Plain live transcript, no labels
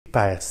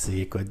Super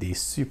C, quoi, des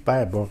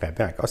super bons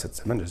rabais encore cette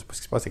semaine. Je ne sais pas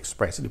ce qui se passe avec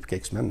Super C depuis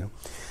quelques semaines. Là.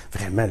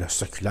 Vraiment, le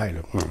circulaire, là,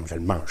 je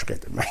le mangerais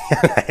tellement.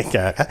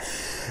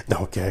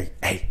 Donc, hey,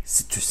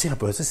 si tu sais un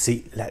peu ça,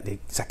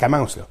 ça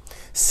commence, là.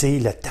 C'est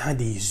le temps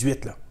des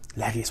huîtres, là.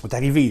 Ils sont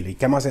arrivés, là, ils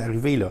commencent à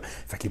arriver, là.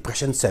 Fait que les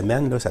prochaines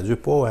semaines, là, ça ne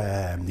dure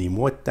pas des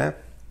mois de temps.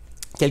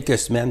 Quelques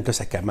semaines, là,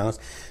 ça commence.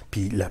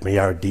 Puis le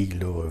meilleur deal,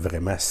 là,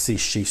 vraiment, c'est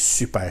chez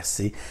Super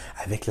C,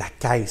 avec la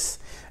caisse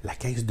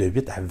de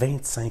 8 à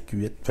 25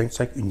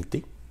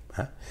 unités,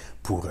 hein,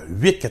 pour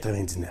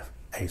 8,99.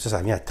 Hey,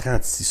 ça vient à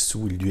 36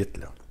 sous l'huître,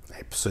 là.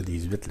 Hey, puis ça, des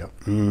huîtres, là,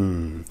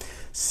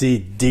 c'est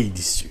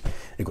délicieux.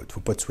 Écoute, il ne faut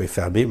pas que tu sois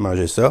fermé,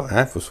 manger ça,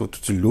 hein, faut surtout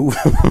que tu l'ouvres.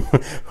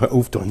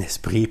 Ouvre ton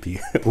esprit, puis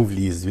ouvre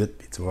les huîtres,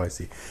 puis tu vois,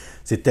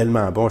 c'est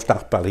tellement bon. Je t'en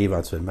reparlerai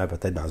éventuellement,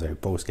 peut-être dans un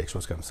post, quelque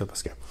chose comme ça,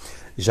 parce que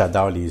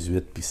j'adore les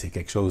huîtres, puis c'est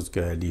quelque chose que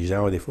les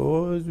gens ont des fois,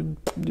 oh,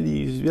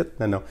 les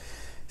huîtres, non.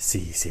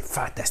 C'est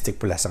fantastique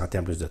pour la santé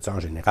en plus de ça en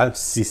général,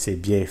 si c'est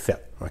bien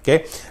fait, OK?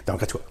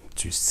 Donc, à toi,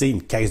 tu sais,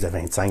 une caisse de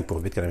 25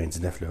 pour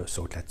 8,99, là,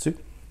 saute là-dessus.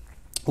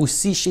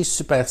 Aussi, chez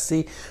Super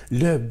C,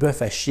 le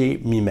bœuf haché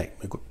mi-maigre.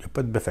 Écoute, il n'y a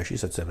pas de bœuf haché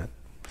cette semaine.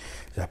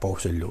 Ça part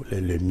celui-là,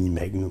 le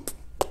mi-maigre,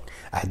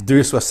 à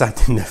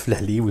 2,69 la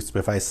livre, ou tu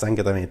peux faire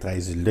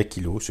 5,93 le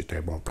kilo. C'est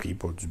un bon prix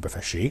pour du bœuf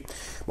haché.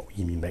 Bon,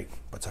 il est mi-maigre,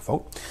 pas de sa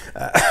faute.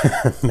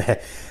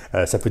 Mais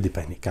ça peut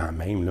dépanner quand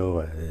même,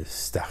 là,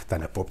 si tu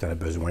n'en as pas, tu en as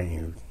besoin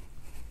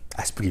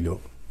à ce prix-là.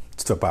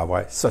 Tu ne vas pas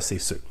avoir, ça c'est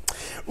sûr.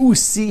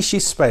 Aussi, chez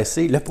Super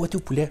C, le pâté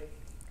au poulet.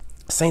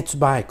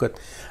 St-Hubert, écoute,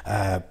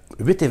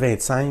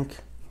 8,25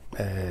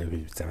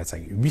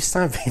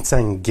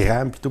 825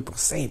 grammes plutôt pour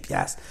 5 $.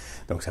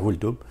 Donc, ça vaut le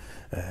double.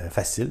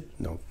 Facile.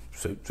 Donc,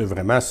 c'est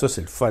vraiment ça,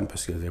 c'est le fun.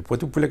 Parce que le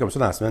poitou poulet comme ça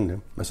dans la semaine, là,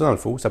 mets ça dans le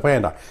four, ça prend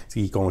une heure.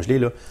 Il est congelé,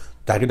 là,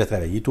 tu arrives à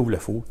travailler, tu ouvres le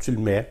four, tu le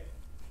mets,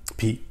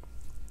 puis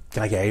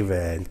quand il arrive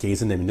une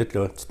quinzaine de minutes,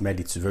 là, tu te mets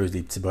des tuveuses,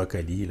 des petits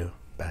brocolis, là,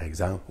 par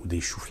exemple, ou des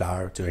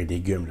choux-fleurs, tu as un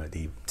légume, là,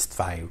 des petites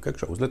feuilles ou quelque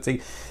chose là,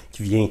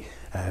 qui vient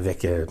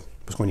avec,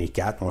 parce qu'on est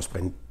 4, on se prend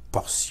une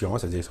portion,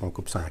 c'est-à-dire qu'on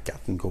coupe ça en 4,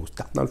 une grosse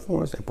tarte dans le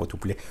fond, c'est un pot au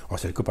poulet, on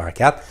se le coupe en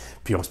 4,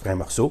 puis on se prend un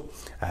morceau,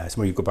 c'est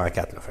moi qui le coupe en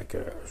 4, là, fait que,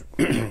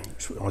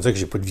 on dirait que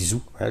j'ai pas de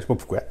visou, hein, je sais pas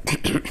pourquoi.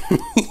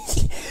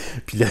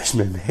 Puis là, je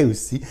me mets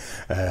aussi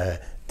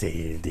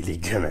des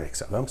légumes avec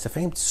ça, donc ça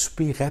fait un petit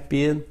souper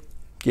rapide,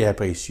 qui est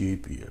apprécié,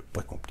 puis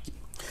pas compliqué.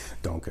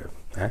 Donc,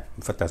 hein,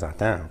 une fois de temps en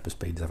temps, on peut se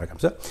payer des affaires comme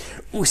ça.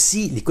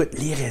 Aussi, écoute,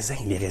 les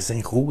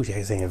raisins rouges, les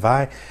raisins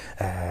verts,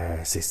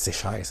 c'est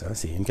cher, ça. Hein?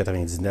 C'est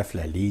 1,99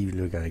 la livre.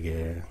 Là,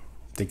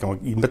 quand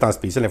ils mettent en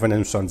spécial, la fois,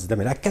 79,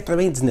 mais là,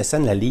 99 cents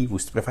la livre, ou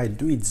si tu préfères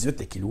 2,18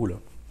 le kilo, là,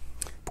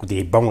 pour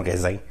des bons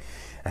raisins.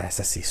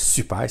 Ça, c'est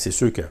super. C'est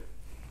sûr que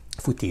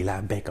faut que tu les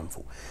laves bien comme il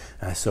faut.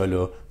 Ça,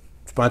 là,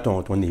 tu prends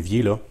ton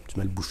évier, là, tu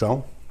mets le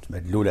bouchon, tu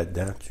mets de l'eau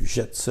là-dedans, tu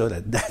jettes ça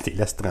là-dedans, tu les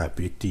laisses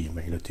tremper avec tes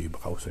mains, là, tu les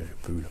brasses un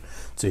peu, là.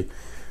 Tu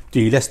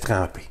les laisses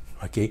tremper,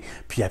 OK?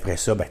 Puis après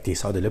ça, ben, tu les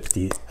sors de là,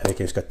 puis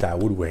avec un Scott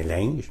Towel ou un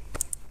linge,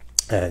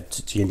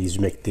 tu viens les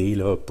humecter,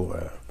 là, pour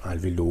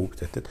enlever l'eau,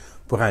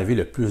 pour enlever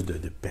le plus de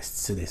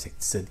pesticides,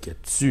 d'insecticides qu'il y a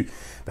dessus,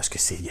 parce que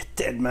il y a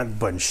tellement de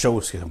bonnes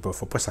choses qu'il ne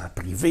faut pas s'en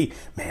priver,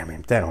 mais en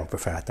même temps, on peut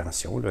faire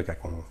attention, là,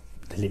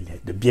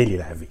 de bien les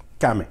laver,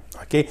 quand même,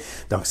 OK?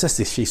 Donc ça,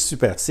 c'est chez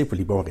Super C pour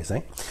les bons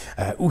raisins.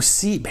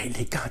 Aussi, ben,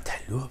 les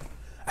cantaloupes.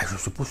 Je ne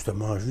sais pas si tu as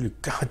mangé le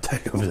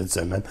cantaloupe cette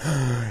semaine.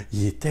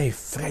 Il était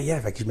effrayant.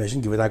 Fait que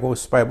j'imagine qu'il va être encore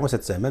super bon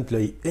cette semaine. Puis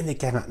là, il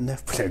est 1,49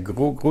 pour le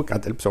gros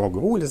cantaloupe. Ils sont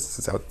gros, là,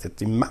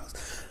 c'est immense.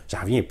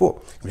 J'en reviens pas.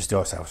 Je me suis dit,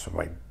 oh, ça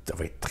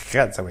va être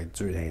très, ça va être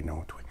dur.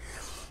 Non, toi.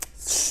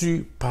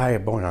 Super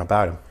bon, j'en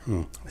parle.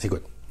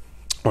 Écoute,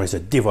 on les a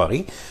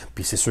dévorés.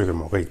 Puis c'est sûr que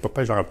mon gars, il dit,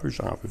 papa, j'en veux.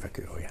 Fait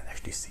que, il en a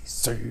acheté, c'est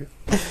sûr.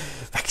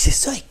 Fait que c'est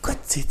ça, écoute,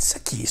 c'est ça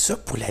qui est ça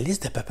pour la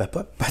liste de Papa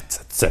Popote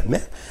cette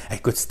semaine.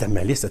 Écoute, si t'as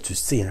ma liste, là, tu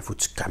sais, hein, faut que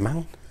tu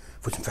commandes,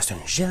 faut que tu me fasses un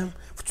j'aime,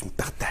 faut que tu me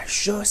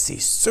partages ça, c'est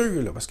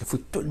sûr, là, parce qu'il faut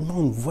que tout le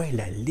monde voie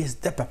la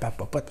liste de Papa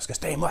Popote, parce que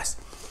c'est un must.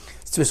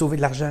 Si tu veux sauver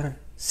de l'argent,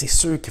 c'est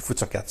sûr qu'il faut que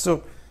tu regardes ça.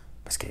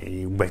 Parce que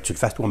ben, tu le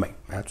fasses toi-même.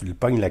 Hein? Tu le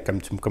pognes là,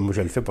 comme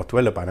je le fais pour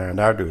toi là, pendant 1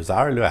 heure, 2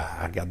 heures, là,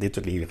 à regarder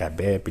tous les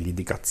rabais, puis les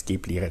décortiquer,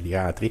 puis les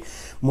rentrer.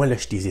 Moi, là,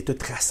 je les ai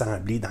tous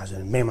rassemblés dans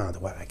un même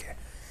endroit.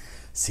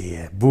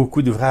 C'est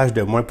beaucoup d'ouvrages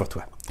de moins pour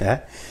toi. Hein?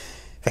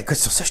 Fait que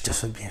sur ça, je te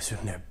souhaite bien sûr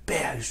une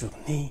belle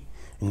journée,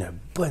 une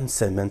bonne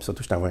semaine. Puis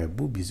surtout, je t'envoie un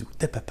beau bisou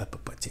de Papa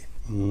Popote.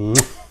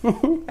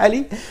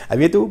 Allez, à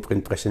bientôt pour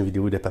une prochaine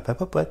vidéo de Papa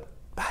Popote.